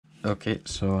Okay,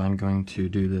 so I'm going to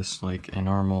do this like a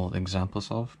normal example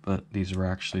solve, but these were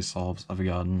actually solves I've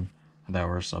gotten that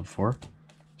were sub 4.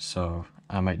 So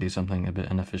I might do something a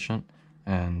bit inefficient,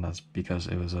 and that's because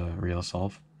it was a real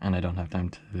solve, and I don't have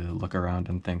time to look around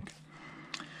and think.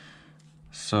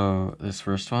 So this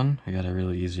first one, we got a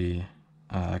really easy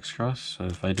xcross. So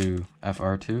if I do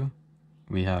FR2,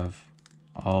 we have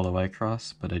all the y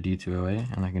cross, but a D2 away,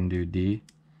 and I can do D,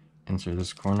 insert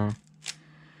this corner,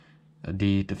 a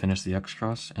D to finish the x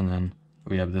cross, and then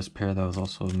we have this pair that was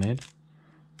also made.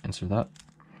 Insert that.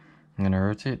 I'm going to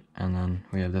rotate, and then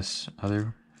we have this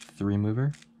other 3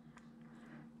 mover,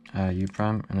 U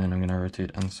prime, and then I'm going to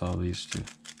rotate and solve these two.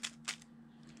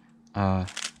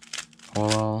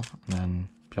 OLL, and then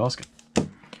PLS skip.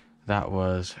 That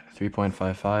was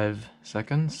 3.55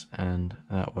 seconds, and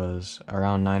that was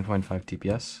around 9.5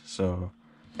 TPS, so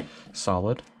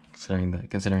solid,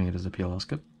 considering it is a PLS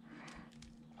skip.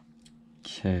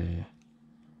 Okay,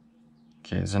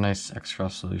 it's a nice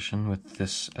xcross solution with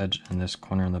this edge and this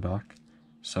corner in the back.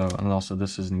 So, and also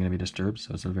this isn't going to be disturbed,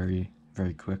 so it's a very,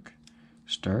 very quick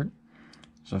start.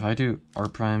 So if I do R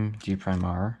prime, G prime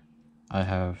R, I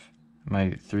have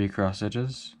my 3 cross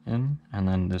edges in, and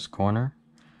then this corner.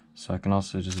 So I can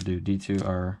also just do D2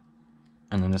 R,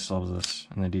 and then this solves this,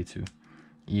 and then D2.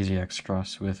 Easy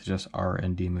xcross with just R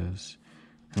and D moves,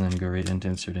 and then go right into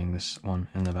inserting this one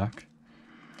in the back.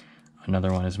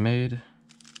 Another one is made,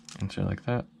 insert like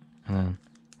that, and then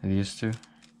these two,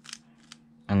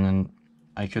 and then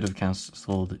I could have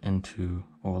canceled into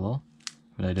OLL,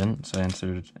 but I didn't, so I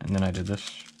inserted, and then I did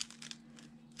this,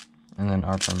 and then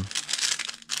R prime.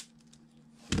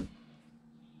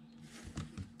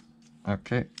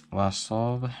 Okay, last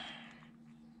solve.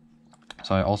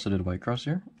 So I also did white cross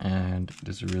here, and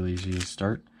it's a really easy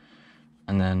start,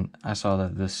 and then I saw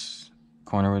that this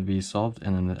corner would be solved,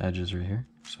 and then the edges right here.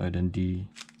 So I did D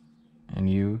and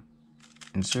U,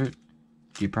 insert,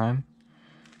 D prime,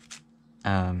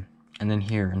 and then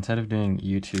here, instead of doing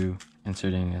U2,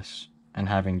 inserting this, and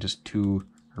having just 2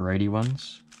 righty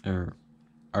ones, or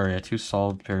yeah, 2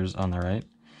 solved pairs on the right,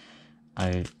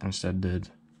 I instead did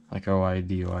like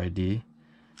OID, OID,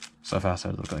 so fast I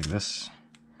would look like this,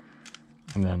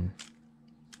 and then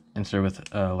insert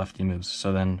with lefty moves.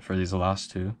 So then for these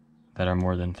last 2 that are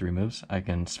more than 3 moves, I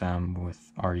can spam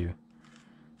with RU.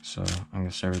 So I'm going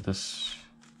to start with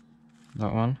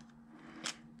that one,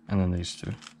 and then these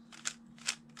 2.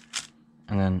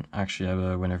 And then actually I have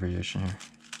a winner variation here,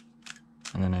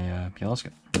 and then a PLS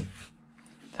skip.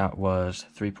 That was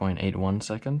 3.81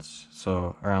 seconds,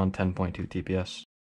 so around 10.2 TPS.